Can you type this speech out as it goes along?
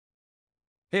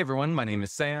Hey everyone, my name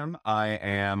is Sam. I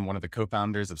am one of the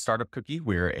co-founders of Startup Cookie.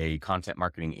 We're a content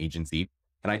marketing agency.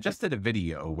 And I just did a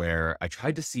video where I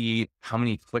tried to see how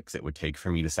many clicks it would take for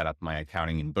me to set up my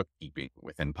accounting and bookkeeping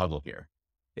within Puzzle here.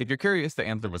 If you're curious, the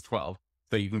answer was 12.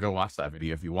 So you can go watch that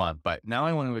video if you want. But now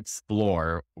I want to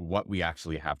explore what we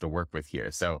actually have to work with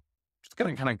here. So just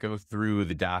going to kind of go through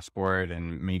the dashboard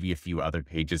and maybe a few other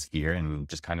pages here and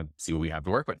just kind of see what we have to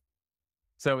work with.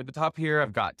 So at the top here,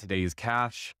 I've got today's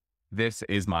cash. This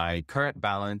is my current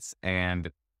balance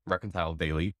and reconciled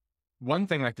daily. One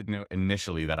thing I could note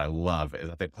initially that I love is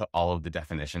that they put all of the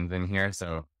definitions in here.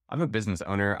 So I'm a business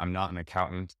owner. I'm not an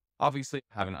accountant. Obviously,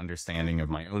 I have an understanding of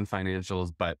my own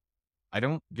financials, but I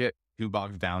don't get too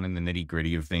bogged down in the nitty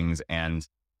gritty of things. And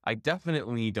I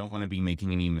definitely don't want to be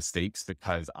making any mistakes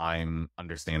because I'm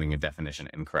understanding a definition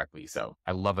incorrectly. So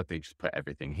I love that they just put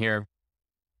everything here.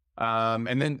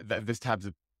 And then this tab's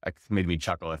made me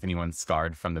chuckle. If anyone's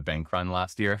scarred from the bank run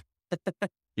last year,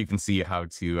 you can see how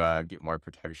to get more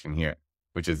protection here,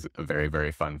 which is a very,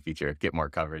 very fun feature. Get more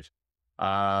coverage.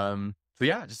 So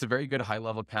yeah, just a very good high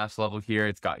level cash level here.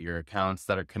 It's got your accounts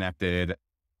that are connected.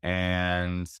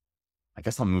 And I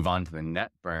guess I'll move on to the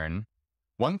net burn.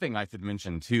 One thing I should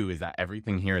mention too is that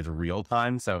everything here is real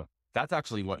time. So that's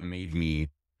actually what made me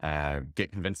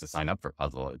get convinced to sign up for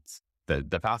Puzzle. It's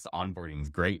the fast onboarding is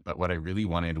great, but what I really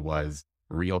wanted was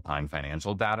real-time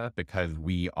financial data because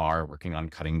we are working on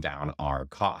cutting down our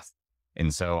costs.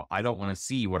 And so I don't want to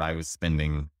see what I was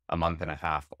spending a month and a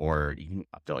half or even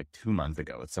up to like 2 months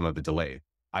ago with some of the delay.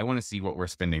 I want to see what we're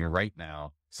spending right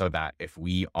now so that if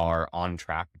we are on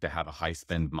track to have a high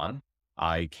spend month,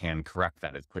 I can correct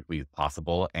that as quickly as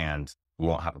possible and we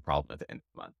won't have a problem at the end of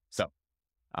the month.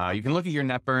 So you can look at your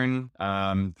net burn,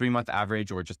 3-month average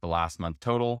or just the last month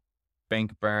total.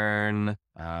 Bank burn,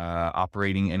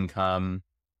 operating income.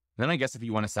 Then I guess if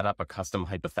you want to set up a custom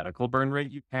hypothetical burn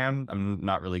rate, you can. I'm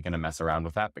not really going to mess around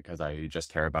with that because I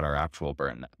just care about our actual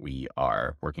burn that we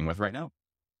are working with right now.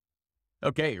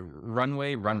 Okay, run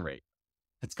rate.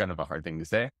 It's kind of a hard thing to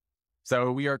say.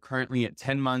 So we are currently at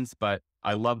 10 months, but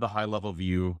I love the high level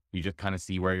view. You just kind of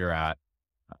see where you're at.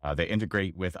 They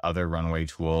integrate with other runway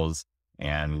tools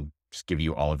and just give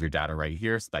you all of your data right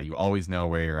here so that you always know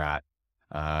where you're at.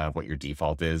 What your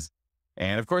default is.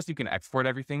 And of course you can export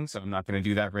everything. So I'm not going to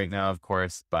do that right now, of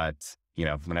course, but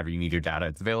whenever you need your data,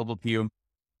 it's available to you.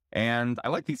 And I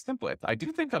like these templates. I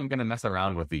do think I'm going to mess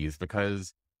around with these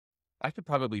because I could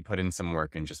probably put in some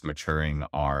work in just maturing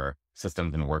our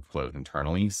systems and workflows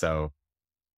internally. So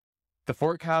the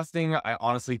forecasting, I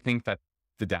honestly think that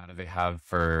the data they have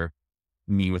for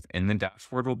me within the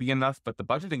dashboard will be enough, but the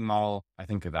budgeting model, I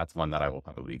think that's one that I will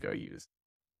probably go use.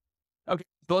 Okay,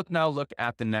 so let's now look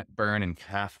at the net burn and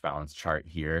cash balance chart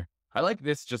here. I like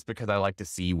this just because I like to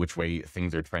see which way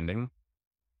things are trending.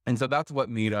 And so that's what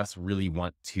made us really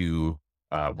want to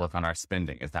work on our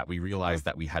spending, is that we realized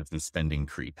that we had some spending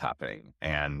creep happening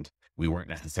and we weren't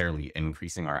necessarily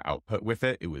increasing our output with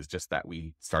it. It was just that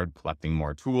we started collecting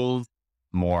more tools,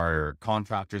 more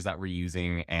contractors that we're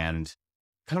using, and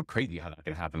kind of crazy how that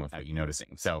can happen without you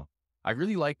noticing. So I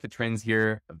really like the trends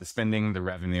here of the spending, the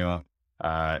revenue,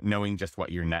 knowing just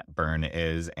what your net burn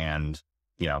is and,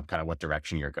 kind of what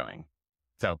direction you're going.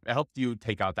 So it helps you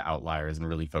take out the outliers and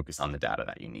really focus on the data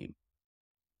that you need.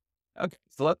 Okay,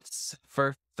 so let's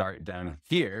first start down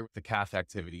here with the cash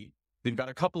activity. They've got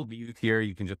a couple of views here.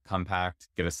 You can just compact,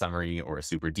 get a summary or a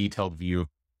super detailed view.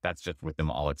 That's just with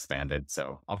them all expanded.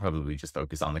 So I'll probably just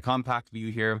focus on the compact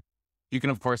view here. You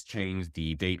can, of course, change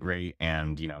the date rate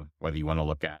and, whether you want to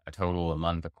look at a total, a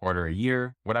month, a quarter, a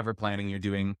year, whatever planning you're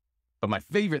doing. But my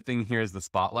favorite thing here is the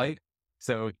spotlight.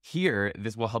 So here,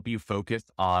 this will help you focus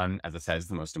on, as it says,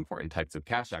 the most important types of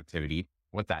cash activity.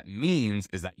 What that means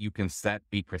is that you can set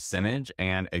the percentage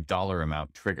and a dollar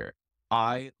amount trigger.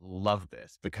 I love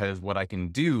this because what I can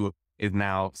do is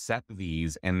now set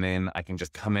these and then I can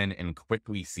just come in and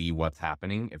quickly see what's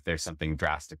happening. If there's something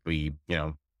drastically,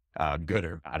 good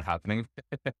or bad happening,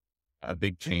 a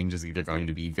big change is either going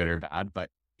to be good or bad,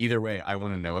 but either way, I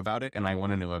want to know about it and I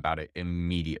want to know about it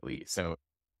immediately. So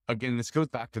again, this goes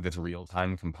back to this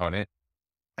real-time component.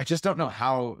 I just don't know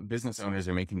how business owners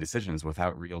are making decisions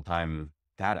without real-time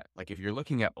data. Like if you're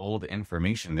looking at old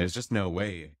information, there's just no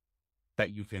way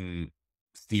that you can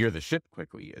steer the ship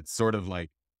quickly. It's sort of like,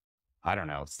 I don't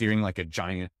know, steering like a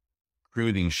giant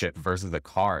cruising ship versus a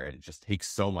car. It just takes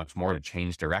so much more to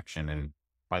change direction. And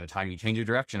by the time you change your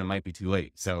direction, it might be too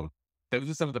late. So those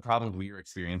are some of the problems we are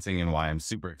experiencing and why I'm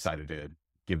super excited to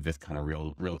give this kind of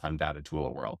real-time data tool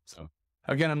a whirl. So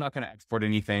again, I'm not going to export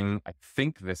anything. I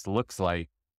think this looks like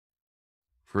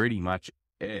pretty much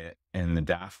it in the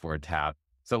dashboard tab.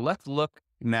 So let's look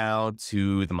now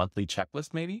to the monthly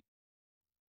checklist, maybe.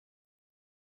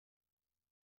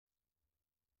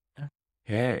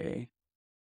 Okay.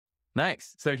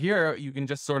 Nice. So here you can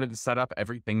just sort of set up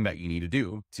everything that you need to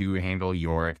do to handle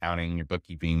your accounting, your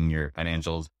bookkeeping, your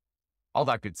financials, all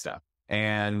that good stuff.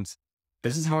 And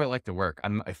this is how I like to work.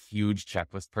 I'm a huge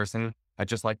checklist person. I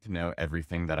just like to know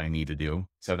everything that I need to do.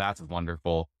 So that's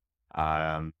wonderful.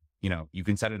 You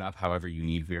can set it up however you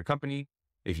need for your company.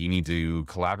 If you need to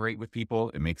collaborate with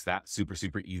people, it makes that super,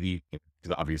 super easy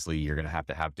because obviously you're going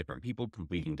to have different people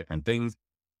completing different things.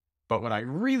 But what I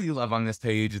really love on this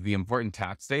page is the important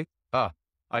tax date.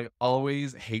 I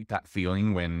always hate that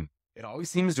feeling when it always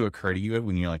seems to occur to you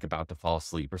when you're like about to fall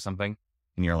asleep or something.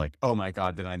 And you're like, oh my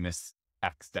God, did I miss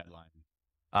X deadline?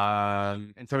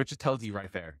 And so it just tells you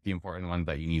right there, the important ones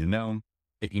that you need to know.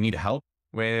 If you need help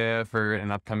for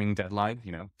an upcoming deadline,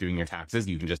 doing your taxes,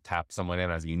 you can just tap someone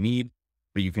in as you need,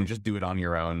 but you can just do it on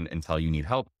your own until you need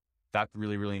help. That's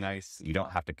really, really nice. You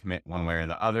don't have to commit one way or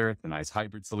the other. It's a nice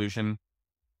hybrid solution.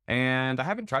 And I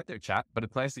haven't tried their chat, but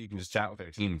it's nice that you can just chat with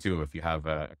their team too if you have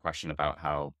a question about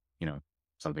how,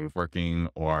 something's working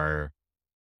or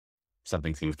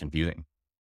something seems confusing.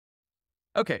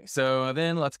 Okay, so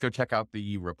then let's go check out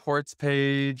the reports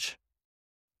page.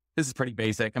 This is pretty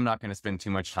basic. I'm not going to spend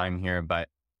too much time here, but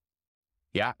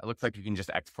yeah, it looks like you can just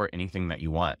export anything that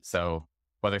you want. So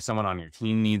whether someone on your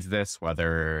team needs this,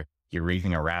 whether you're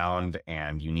raising a round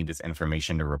and you need this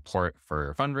information to report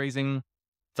for fundraising,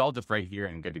 it's all just right here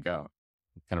and good to go.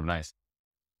 It's kind of nice.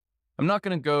 I'm not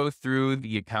going to go through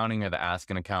the accounting or the Ask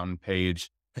an Accountant page.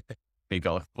 Maybe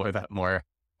I'll explore that more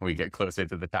when we get closer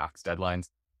to the tax deadlines.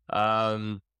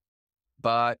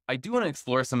 But I do want to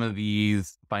explore some of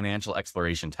these financial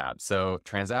exploration tabs. So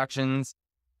transactions,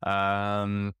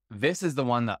 this is the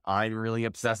one that I'm really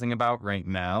obsessing about right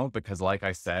now, because like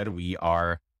I said, we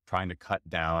are trying to cut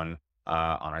down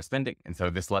on our spending. And so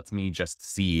this lets me just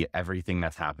see everything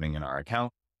that's happening in our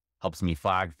account, helps me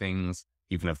flag things.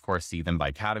 You can, of course, see them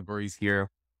by categories here.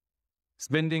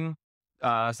 Spending,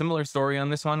 similar story on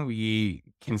this one. We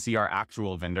can see our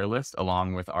actual vendor list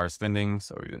along with our spending.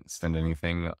 So we didn't spend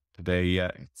anything today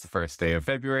yet. It's the first day of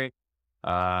February.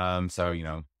 So,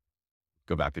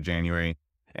 go back to January.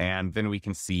 And then we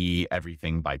can see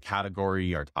everything by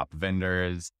category, our top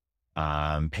vendors,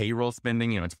 payroll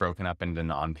spending, it's broken up into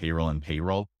non-payroll and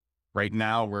payroll. Right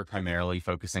now, we're primarily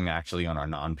focusing actually on our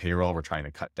non-payroll. We're trying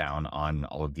to cut down on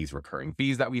all of these recurring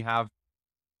fees that we have.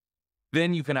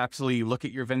 Then you can actually look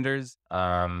at your vendors. It's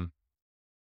a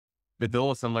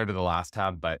little similar to the last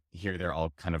tab, but here they're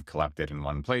all kind of collected in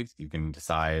one place. You can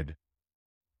decide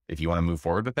if you want to move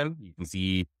forward with them. You can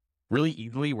see really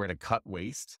easily where to cut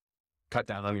waste, cut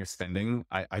down on your spending.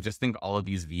 I just think all of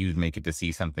these views make it to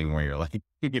see something where you're like,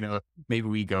 maybe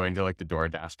we go into like the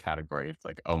DoorDash category. It's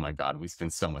like, oh my God, we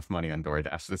spent so much money on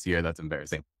DoorDash this year. That's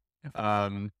embarrassing.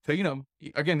 So,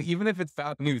 again, even if it's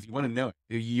bad news, you want to know it.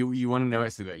 You want to know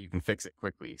it so that you can fix it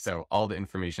quickly. So all the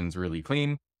information is really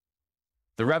clean.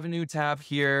 The revenue tab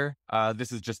here,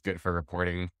 this is just good for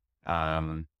reporting.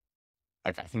 I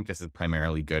think this is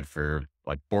primarily good for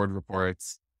like board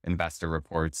reports, investor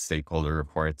reports, stakeholder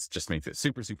reports. Just makes it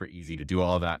super, super easy to do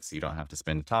all of that so you don't have to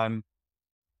spend time.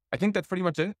 I think that's pretty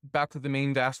much it. Back to the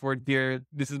main dashboard here.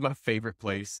 This is my favorite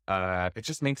place. It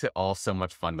just makes it all so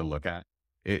much fun to look at.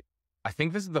 I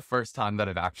think this is the first time that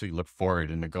I've actually looked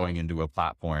forward into going into a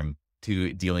platform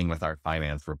to dealing with our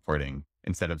finance reporting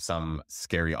instead of some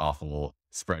scary, awful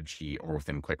spreadsheet or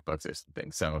within QuickBooks or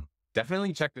something. So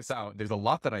definitely check this out. There's a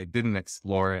lot that I didn't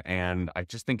explore, and I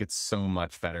just think it's so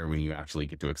much better when you actually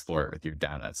get to explore it with your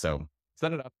data. So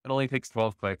set it up. It only takes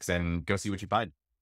 12 clicks and go see what you find.